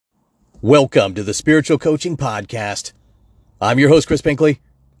Welcome to the Spiritual Coaching Podcast. I'm your host, Chris Binkley.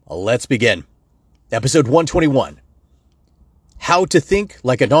 Let's begin. Episode 121. How to think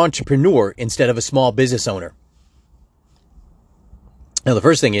like an entrepreneur instead of a small business owner. Now, the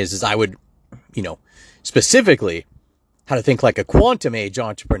first thing is I would, specifically how to think like a quantum age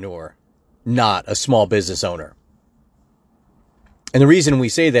entrepreneur, not a small business owner. And the reason we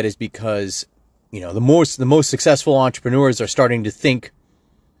say that is because, the most successful entrepreneurs are starting to think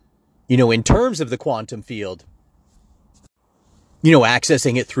in terms of the quantum field,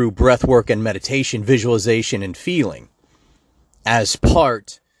 accessing it through breath work and meditation, visualization and feeling as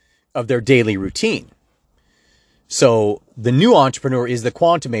part of their daily routine. So the new entrepreneur is the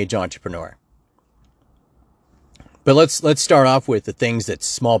quantum age entrepreneur. But let's start off with the things that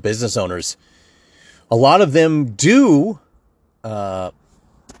small business owners, a lot of them do that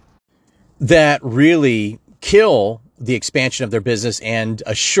really kill the expansion of their business and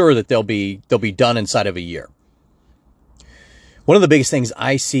assure that they'll be done inside of a year. One of the biggest things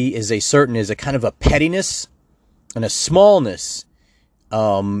I see is a kind of a pettiness and a smallness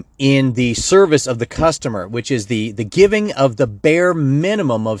in the service of the customer, which is the giving of the bare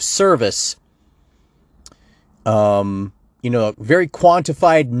minimum of service. Very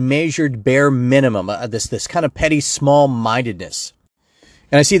quantified, measured bare minimum. This kind of petty small-mindedness,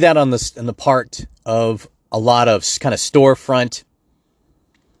 and I see that on the part of a lot of kind of storefront,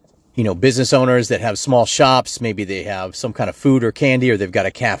 business owners that have small shops. Maybe they have some kind of food or candy, or they've got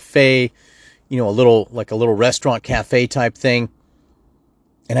a cafe, a little restaurant cafe type thing.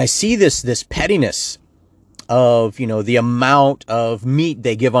 And I see this pettiness of, the amount of meat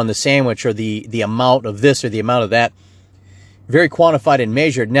they give on the sandwich, or the amount of this or the amount of that, very quantified and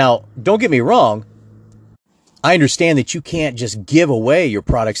measured. Now, don't get me wrong. I understand that you can't just give away your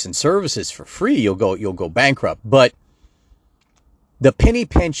products and services for free. You'll go bankrupt. But the penny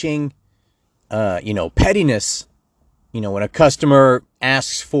pinching, pettiness, when a customer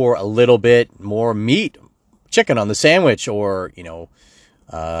asks for a little bit more meat, chicken on the sandwich, or, there's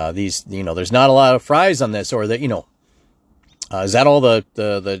not a lot of fries on this, or that, is that all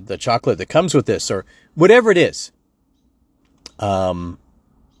the chocolate that comes with this, or whatever it is.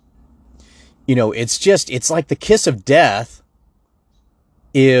 It's like the kiss of death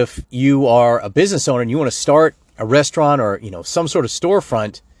if you are a business owner and you want to start a restaurant or, some sort of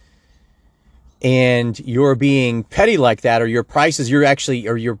storefront, and you're being petty like that, or your prices,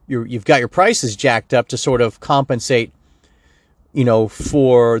 you've got your prices jacked up to sort of compensate,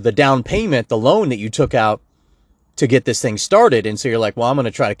 for the down payment, the loan that you took out to get this thing started. And so you're like, well, I'm going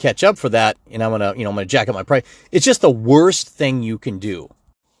to try to catch up for that, and I'm going to jack up my price. It's just the worst thing you can do.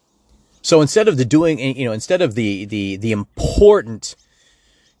 So instead of the important,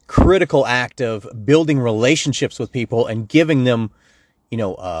 critical act of building relationships with people and giving them,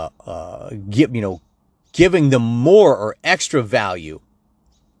 giving them more or extra value,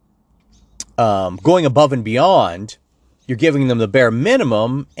 going above and beyond, you're giving them the bare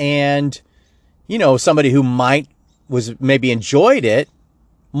minimum, and, somebody who maybe enjoyed it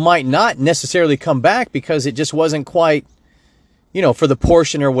might not necessarily come back because it just wasn't quite, for the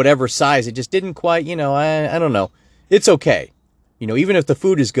portion or whatever size, it just didn't quite, I don't know. It's okay. Even if the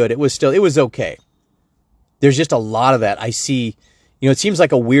food is good, it was okay. There's just a lot of that. I see, it seems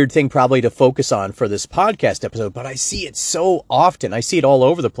like a weird thing probably to focus on for this podcast episode, but I see it so often. I see it all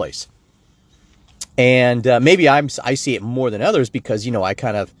over the place. And maybe I see it more than others because, I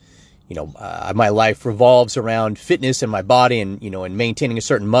kind of, my life revolves around fitness and my body and, and maintaining a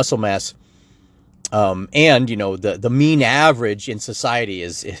certain muscle mass. And, the mean average in society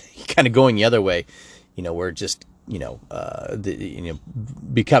is kind of going the other way. We're just,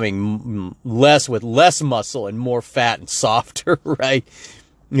 becoming less with less muscle and more fat and softer, right?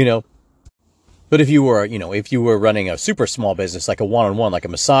 But if you were running a super small business, like a one-on-one, like a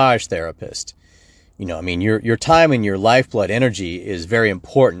massage therapist, your time and your lifeblood energy is very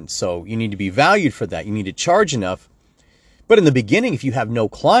important. So you need to be valued for that. You need to charge enough. But in the beginning, if you have no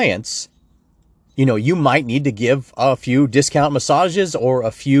clients, you might need to give a few discount massages or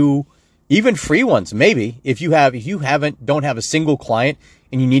a few even free ones. Maybe if you don't have a single client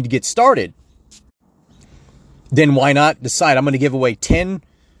and you need to get started, then why not decide I'm going to give away 10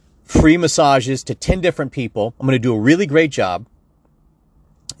 free massages to 10 different people. I'm going to do a really great job.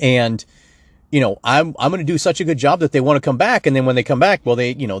 And, I'm going to do such a good job that they want to come back. And then when they come back, well,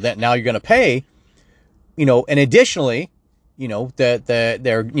 that now you're going to pay, and additionally,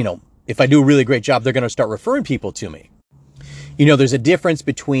 if I do a really great job, they're going to start referring people to me. There's a difference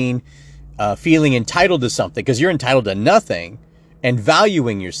between feeling entitled to something, because you're entitled to nothing, and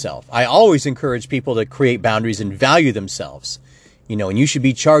valuing yourself. I always encourage people to create boundaries and value themselves. and you should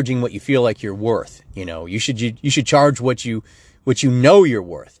be charging what you feel like you're worth. You should charge what you know you're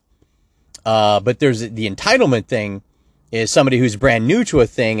worth. But there's the entitlement thing is somebody who's brand new to a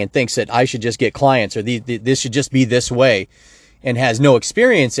thing and thinks that I should just get clients or this should just be this way and has no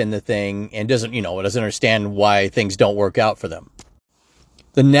experience in the thing and doesn't understand why things don't work out for them.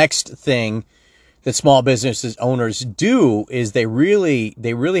 The next thing that small businesses owners do is they really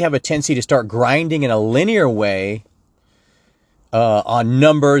have a tendency to start grinding in a linear way on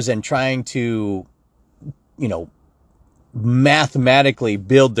numbers and trying to, mathematically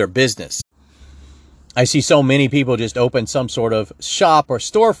build their business. I see so many people just open some sort of shop or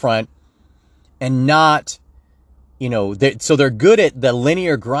storefront and not, so they're good at the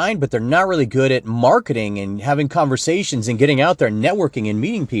linear grind, but they're not really good at marketing and having conversations and getting out there, networking and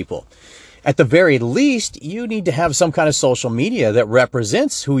meeting people. At the very least, you need to have some kind of social media that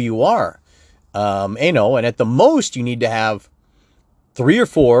represents who you are. And at the most, you need to have 3 or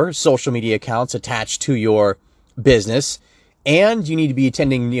 4 social media accounts attached to your business. And you need to be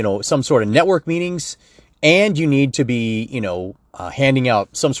attending, some sort of network meetings. And you need to be, handing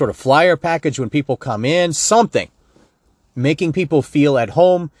out some sort of flyer package when people come in, something. Making people feel at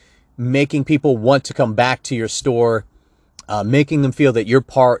home, making people want to come back to your store, making them feel that you're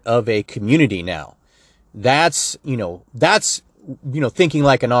part of a community now. That's thinking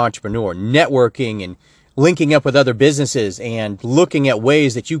like an entrepreneur, networking and linking up with other businesses and looking at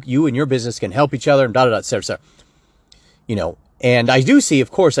ways that you and your business can help each other and et cetera. And I do see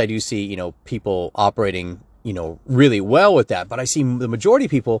people operating, really well with that, but I see the majority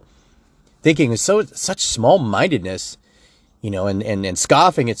of people thinking such small-mindedness, and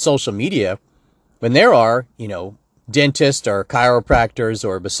scoffing at social media when there are, dentists or chiropractors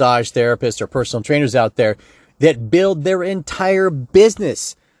or massage therapists or personal trainers out there that build their entire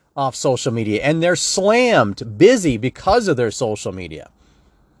business off social media and they're slammed busy because of their social media.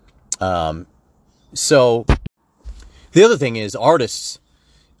 So the other thing is artists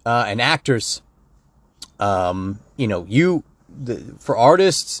and actors, for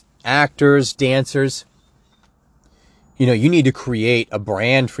artists, actors, dancers, you need to create a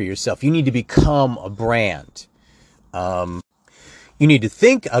brand for yourself. You need to become a brand. You need to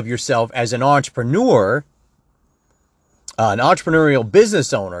think of yourself as an entrepreneur, an entrepreneurial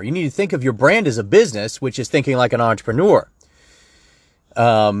business owner. You need to think of your brand as a business, which is thinking like an entrepreneur.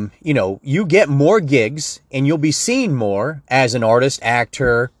 You get more gigs and you'll be seen more as an artist,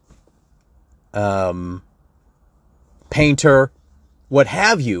 actor, painter, what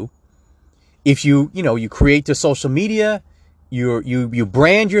have you. If you create the social media, you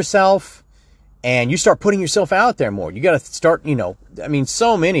brand yourself and you start putting yourself out there more. You got to start,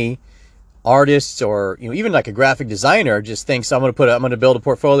 so many artists or, even like a graphic designer just thinks I'm going to build a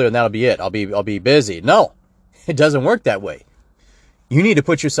portfolio and that'll be it. I'll be busy. No, it doesn't work that way. You need to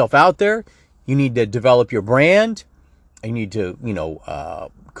put yourself out there. You need to develop your brand. You need to,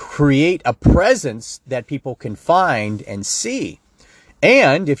 create a presence that people can find and see.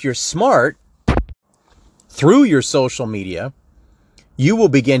 And if you're smart, through your social media, you will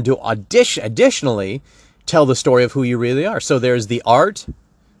begin to additionally tell the story of who you really are. So there's the art.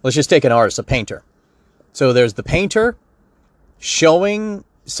 Let's just take an artist, a painter. So there's the painter showing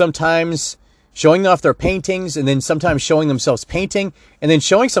off their paintings and then sometimes showing themselves painting and then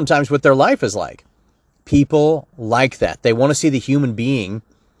showing sometimes what their life is like. People like that. They want to see the human being,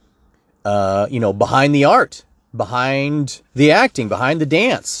 behind the art, behind the acting, behind the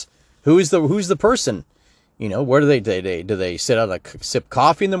dance. Who's the person? Where do they sit out and sip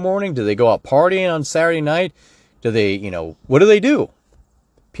coffee in the morning? Do they go out partying on Saturday night? Do they, what do they do?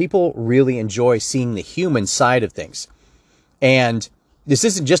 People really enjoy seeing the human side of things. And this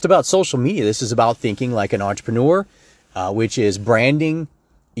isn't just about social media. This is about thinking like an entrepreneur, which is branding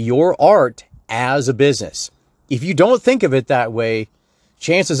your art as a business. If you don't think of it that way,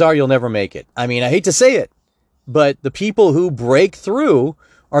 chances are you'll never make it. I mean, I hate to say it, but the people who break through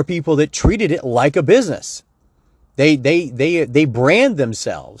are people that treated it like a business. They brand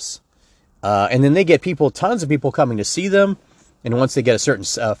themselves, and then they get tons of people coming to see them. And once they get a certain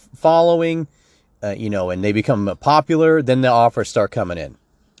following, and they become popular, then the offers start coming in.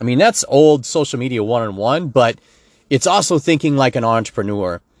 I mean, that's old social media 101, but it's also thinking like an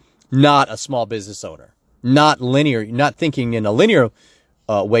entrepreneur, not a small business owner, not linear, not thinking in a linear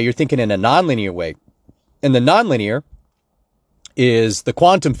way. You're thinking in a nonlinear way. And the nonlinear is the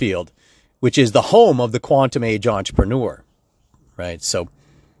quantum field, which is the home of the quantum age entrepreneur, right? So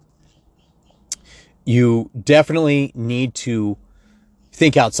you definitely need to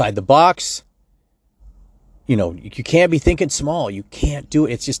think outside the box. You can't be thinking small. You can't do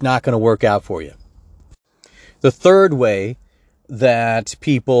it. It's just not going to work out for you. The third way that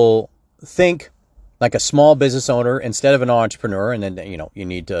people think like a small business owner instead of an entrepreneur, and then, you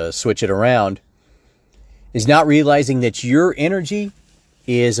need to switch it around, is not realizing that your energy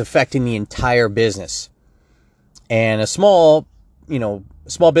is affecting the entire business. And a small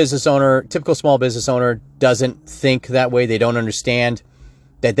business owner, typical small business owner, doesn't think that way. They don't understand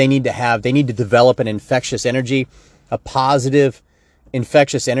that they need to develop an infectious energy, a positive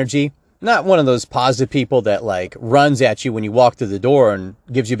infectious energy. Not one of those positive people that like runs at you when you walk through the door and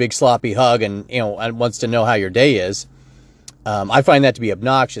gives you a big sloppy hug and wants to know how your day is. I find that to be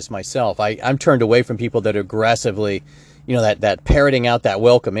obnoxious myself. I'm turned away from people that aggressively, that parroting out that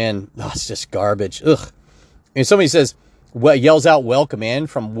welcome in. Oh, it's just garbage. Ugh. And somebody yells out welcome in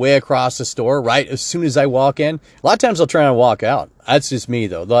from way across the store right as soon as I walk in. A lot of times I'll try and walk out. That's just me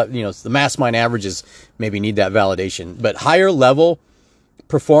though. The mastermind averages maybe need that validation, but higher level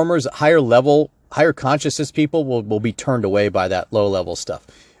performers, higher consciousness people will be turned away by that low level stuff.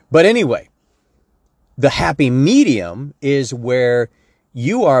 But anyway, the happy medium is where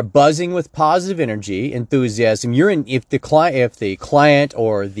you are buzzing with positive energy, enthusiasm. If the client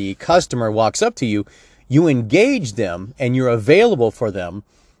or the customer walks up to you, you engage them and you're available for them,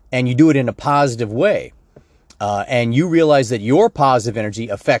 and you do it in a positive way. And you realize that your positive energy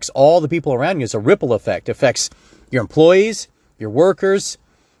affects all the people around you. It's a ripple effect. It affects your employees, your workers.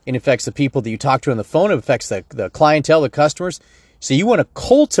 It affects the people that you talk to on the phone. It affects the clientele, the customers. So you want to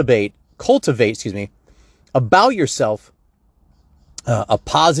cultivate, about yourself a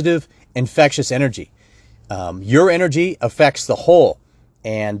positive, infectious energy. Your energy affects the whole.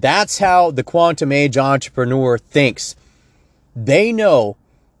 And that's how the quantum age entrepreneur thinks. They know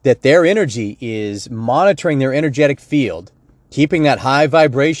that their energy is monitoring their energetic field, keeping that high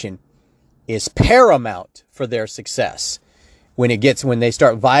vibration is paramount for their success. When they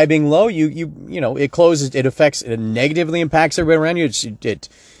start vibing low, it closes, it affects, it negatively impacts everybody around you.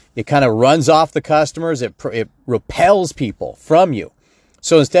 It kind of runs off the customers. It repels people from you.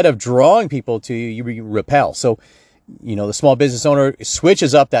 So instead of drawing people to you, you repel. So, the small business owner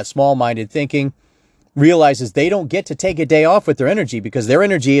switches up that small-minded thinking, realizes they don't get to take a day off with their energy because their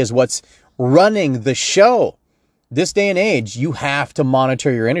energy is what's running the show. This day and age, you have to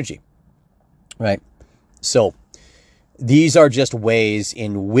monitor your energy, right? So these are just ways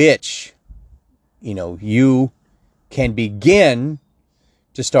in which, you can begin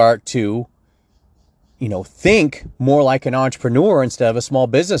to start to, think more like an entrepreneur instead of a small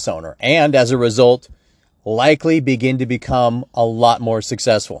business owner. And as a result, likely begin to become a lot more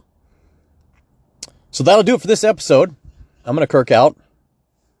successful. So that'll do it for this episode. I'm going to kirk out.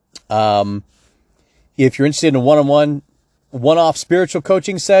 If you're interested in one-off spiritual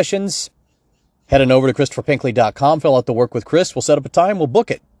coaching sessions, head on over to ChristopherPinkley.com, fill out the Work with Chris. We'll set up a time. We'll book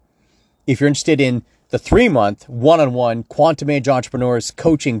it. If you're interested in the 3-month one-on-one Quantum Age Entrepreneurs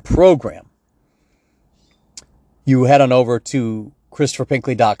coaching program, you head on over to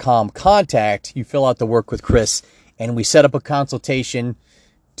ChristopherPinkley.com, contact, you fill out the Work with Chris, and we set up a consultation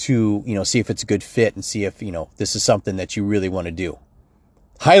to, see if it's a good fit and see if, this is something that you really want to do.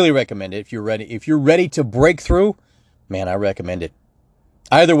 Highly recommend it if you're ready. If you're ready to break through, man, I recommend it.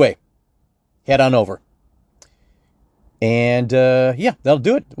 Either way, head on over. And, that'll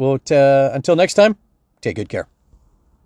do it. Until next time, take good care.